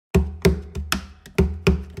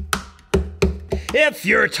If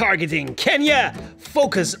you're targeting Kenya,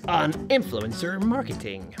 focus on influencer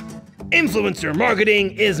marketing. Influencer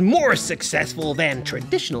marketing is more successful than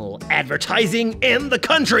traditional advertising in the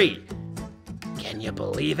country. Can you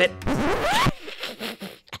believe it?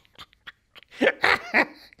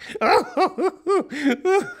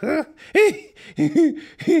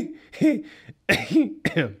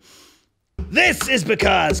 This is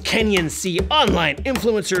because Kenyans see online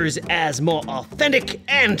influencers as more authentic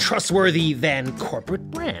and trustworthy than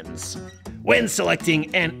corporate brands. When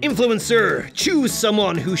selecting an influencer, choose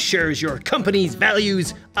someone who shares your company's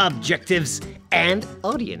values, objectives, and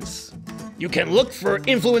audience. You can look for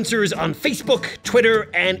influencers on Facebook, Twitter,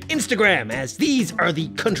 and Instagram, as these are the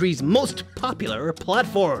country's most popular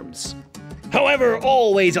platforms. However,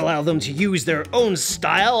 always allow them to use their own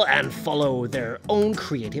style and follow their own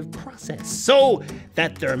creative process so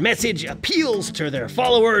that their message appeals to their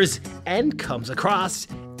followers and comes across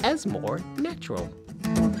as more natural.